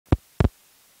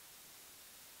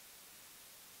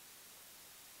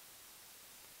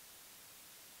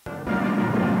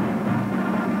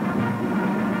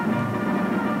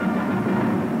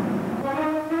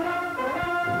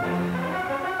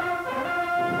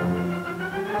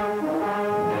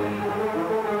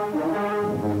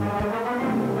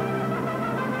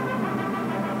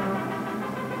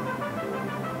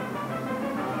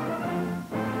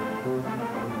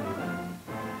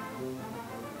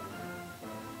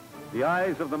The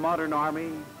eyes of the modern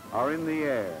army are in the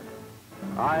air,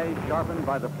 eyes sharpened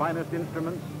by the finest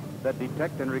instruments that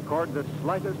detect and record the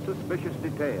slightest suspicious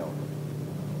detail.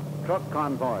 Truck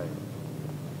convoys,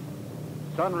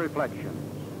 sun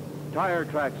reflections, tire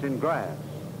tracks in grass.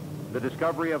 The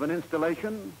discovery of an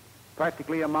installation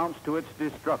practically amounts to its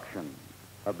destruction.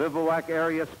 A bivouac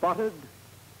area spotted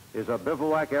is a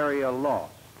bivouac area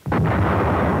lost.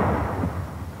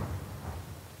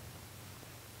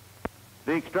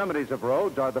 The extremities of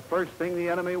roads are the first thing the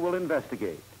enemy will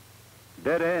investigate.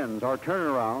 Dead ends or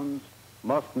turnarounds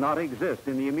must not exist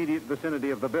in the immediate vicinity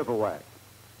of the bivouac.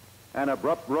 An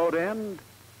abrupt road end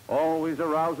always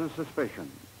arouses suspicion.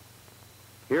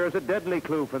 Here is a deadly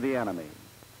clue for the enemy.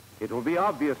 It will be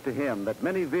obvious to him that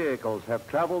many vehicles have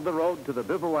traveled the road to the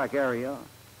bivouac area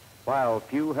while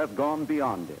few have gone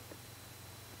beyond it.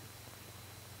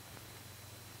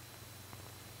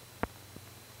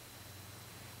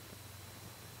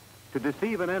 To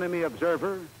deceive an enemy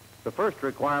observer, the first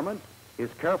requirement is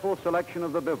careful selection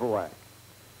of the bivouac.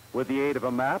 With the aid of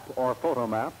a map or photo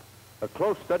map, a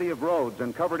close study of roads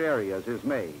and covered areas is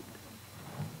made.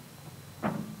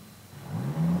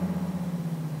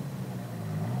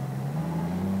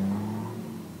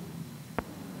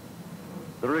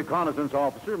 The reconnaissance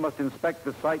officer must inspect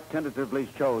the site tentatively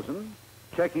chosen,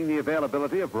 checking the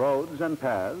availability of roads and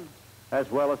paths,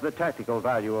 as well as the tactical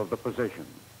value of the position.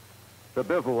 The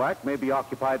bivouac may be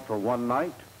occupied for one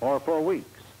night or for weeks.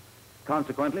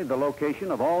 Consequently, the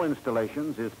location of all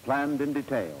installations is planned in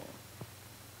detail.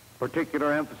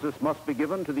 Particular emphasis must be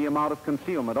given to the amount of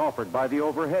concealment offered by the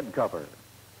overhead cover.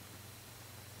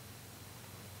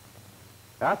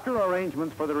 After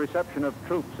arrangements for the reception of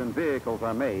troops and vehicles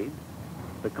are made,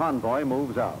 the convoy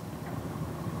moves out.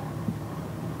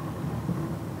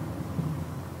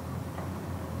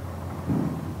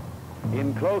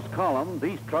 In close column,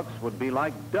 these trucks would be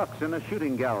like ducks in a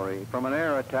shooting gallery from an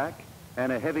air attack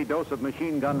and a heavy dose of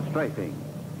machine gun strafing.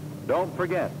 Don't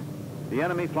forget, the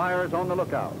enemy flyer is on the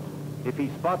lookout. If he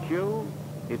spots you,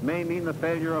 it may mean the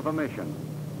failure of a mission.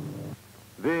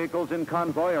 Vehicles in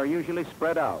convoy are usually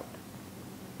spread out.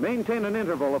 Maintain an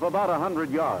interval of about 100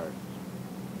 yards.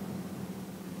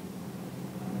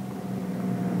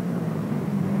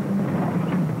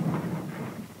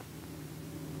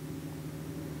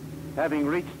 Having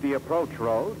reached the approach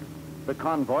road, the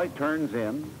convoy turns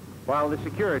in while the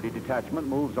security detachment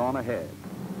moves on ahead.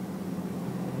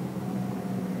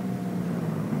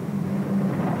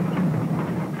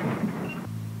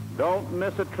 Don't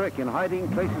miss a trick in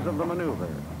hiding traces of the maneuver.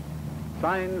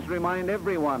 Signs remind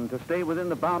everyone to stay within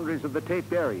the boundaries of the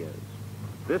taped areas.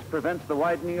 This prevents the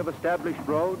widening of established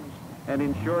roads and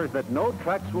ensures that no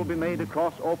tracks will be made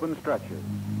across open stretches.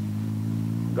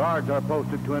 Guards are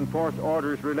posted to enforce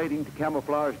orders relating to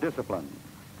camouflage discipline.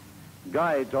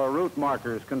 Guides or route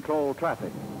markers control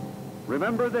traffic.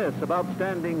 Remember this about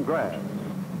standing grass.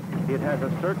 It has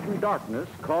a certain darkness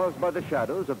caused by the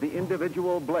shadows of the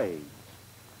individual blades.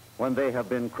 When they have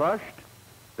been crushed,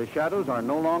 the shadows are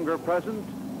no longer present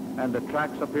and the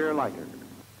tracks appear lighter.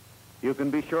 You can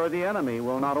be sure the enemy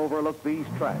will not overlook these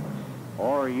tracks,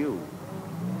 or you.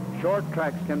 Short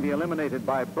tracks can be eliminated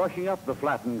by brushing up the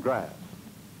flattened grass.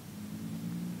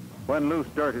 When loose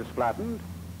dirt is flattened,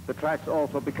 the tracks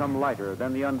also become lighter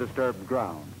than the undisturbed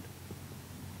ground.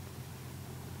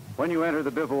 When you enter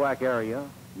the bivouac area,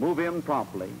 move in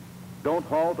promptly. Don't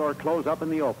halt or close up in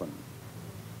the open.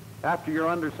 After you're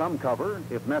under some cover,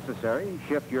 if necessary,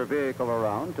 shift your vehicle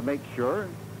around to make sure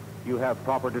you have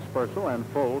proper dispersal and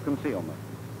full concealment.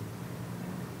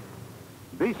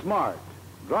 Be smart.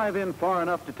 Drive in far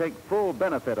enough to take full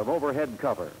benefit of overhead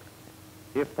cover.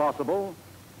 If possible,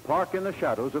 park in the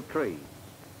shadows of trees.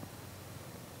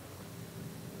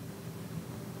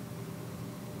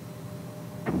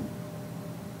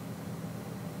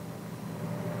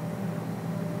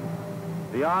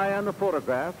 The eye and the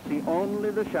photograph see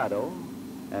only the shadow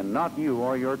and not you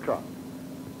or your truck.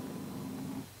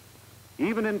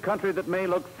 Even in country that may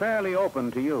look fairly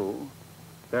open to you,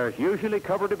 there's usually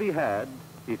cover to be had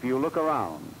if you look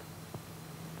around.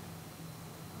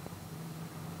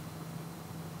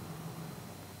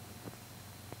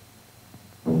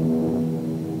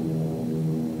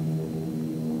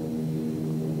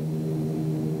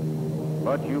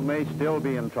 But you may still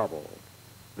be in trouble.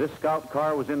 This scout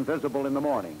car was invisible in the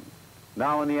morning.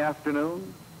 Now in the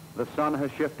afternoon, the sun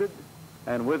has shifted,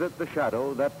 and with it the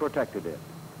shadow that protected it.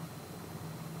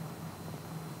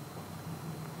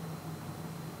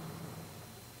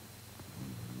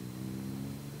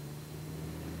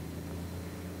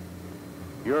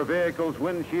 Your vehicle's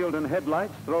windshield and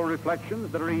headlights throw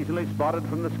reflections that are easily spotted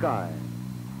from the sky.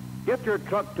 Get your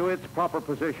truck to its proper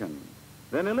position.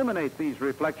 Then eliminate these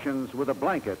reflections with a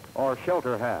blanket or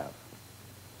shelter half.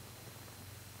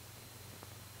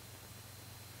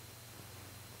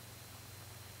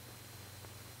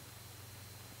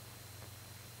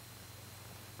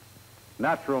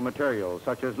 Natural materials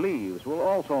such as leaves will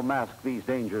also mask these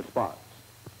danger spots.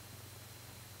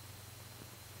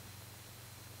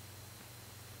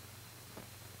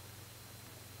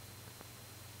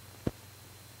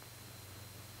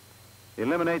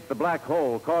 Eliminate the black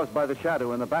hole caused by the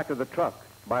shadow in the back of the truck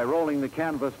by rolling the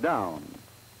canvas down.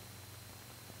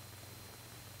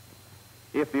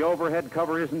 If the overhead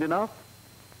cover isn't enough,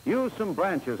 use some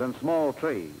branches and small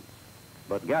trees,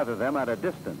 but gather them at a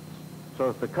distance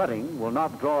so that the cutting will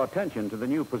not draw attention to the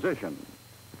new position.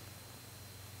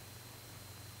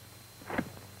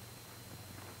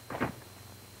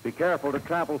 Be careful to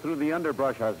trample through the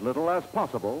underbrush as little as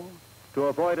possible to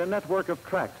avoid a network of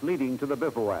tracks leading to the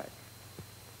bivouac.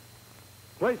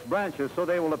 Place branches so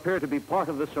they will appear to be part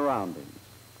of the surroundings.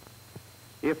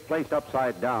 If placed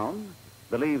upside down,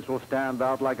 the leaves will stand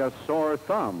out like a sore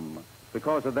thumb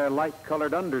because of their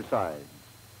light-colored undersides.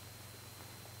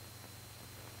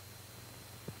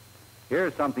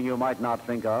 Here's something you might not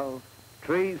think of.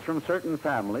 Trees from certain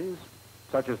families,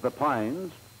 such as the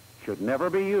pines, should never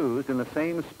be used in the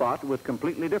same spot with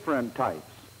completely different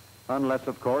types, unless,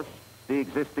 of course, the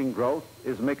existing growth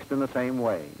is mixed in the same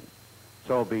way.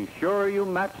 So be sure you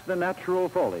match the natural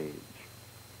foliage.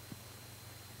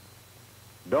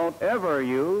 Don't ever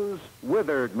use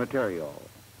withered material.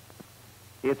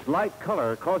 Its light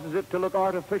color causes it to look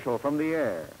artificial from the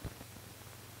air.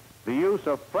 The use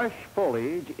of fresh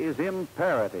foliage is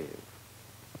imperative.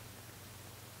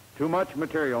 Too much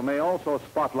material may also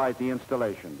spotlight the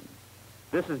installation.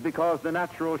 This is because the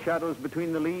natural shadows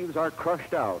between the leaves are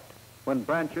crushed out when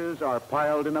branches are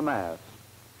piled in a mass,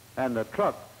 and the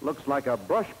truck looks like a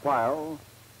brush pile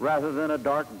rather than a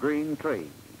dark green tree.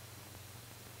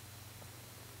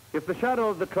 If the shadow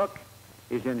of the truck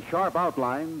is in sharp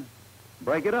outline,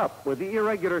 break it up with the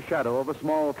irregular shadow of a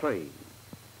small tree.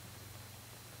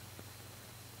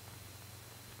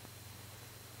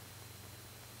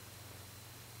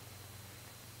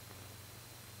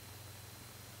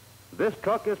 This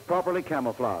truck is properly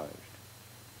camouflaged.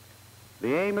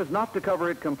 The aim is not to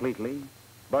cover it completely,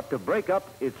 but to break up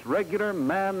its regular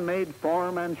man-made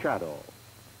form and shadow.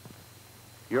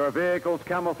 Your vehicle's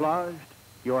camouflaged,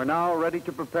 you are now ready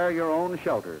to prepare your own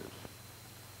shelters.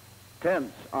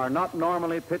 Tents are not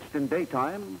normally pitched in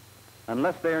daytime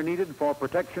unless they are needed for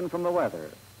protection from the weather.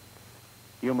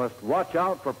 You must watch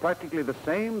out for practically the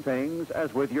same things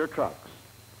as with your trucks.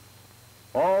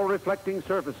 All reflecting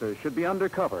surfaces should be under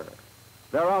cover,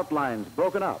 their outlines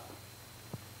broken up.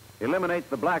 Eliminate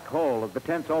the black hole of the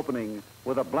tent's opening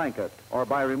with a blanket or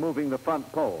by removing the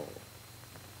front pole.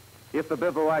 If the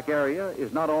bivouac area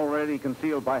is not already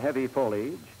concealed by heavy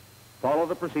foliage, follow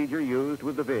the procedure used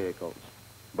with the vehicles.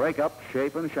 Break up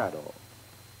shape and shadow.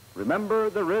 Remember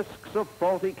the risks of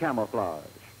faulty camouflage.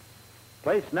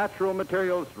 Place natural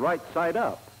materials right side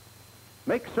up.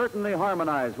 Make certain they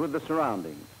harmonize with the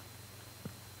surroundings.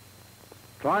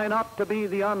 Try not to be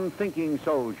the unthinking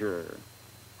soldier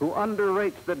who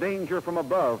underrates the danger from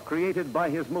above created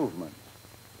by his movements.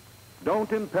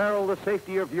 Don't imperil the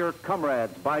safety of your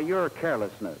comrades by your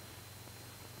carelessness.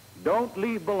 Don't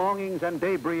leave belongings and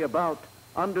debris about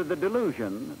under the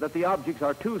delusion that the objects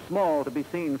are too small to be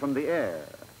seen from the air.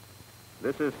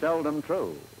 This is seldom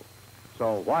true,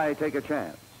 so why take a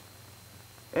chance?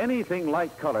 Anything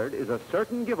light-colored is a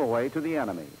certain giveaway to the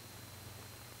enemy.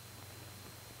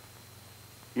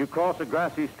 You cross a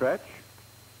grassy stretch,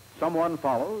 someone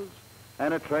follows,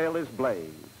 and a trail is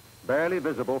blazed, barely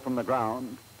visible from the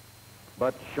ground,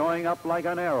 but showing up like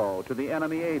an arrow to the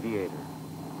enemy aviator.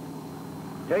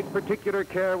 Take particular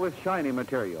care with shiny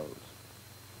materials.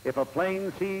 If a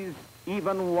plane sees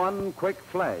even one quick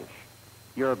flash,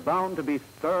 you're bound to be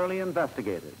thoroughly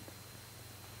investigated.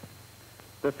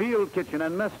 The field kitchen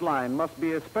and mess line must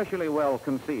be especially well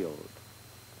concealed.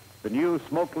 The new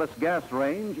smokeless gas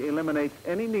range eliminates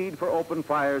any need for open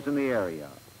fires in the area.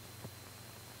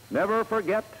 Never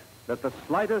forget that the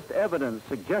slightest evidence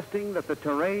suggesting that the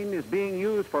terrain is being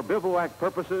used for bivouac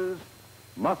purposes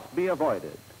must be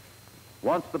avoided.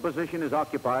 Once the position is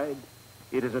occupied,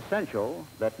 it is essential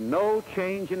that no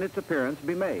change in its appearance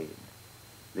be made.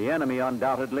 The enemy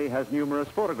undoubtedly has numerous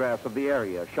photographs of the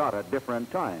area shot at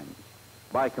different times.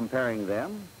 By comparing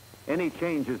them, any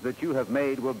changes that you have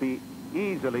made will be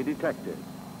easily detected.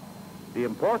 The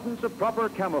importance of proper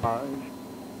camouflage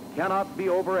cannot be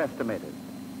overestimated.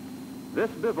 This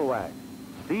bivouac,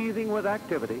 seething with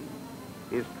activity,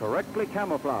 is correctly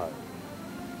camouflaged.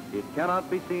 It cannot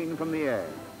be seen from the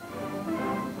air.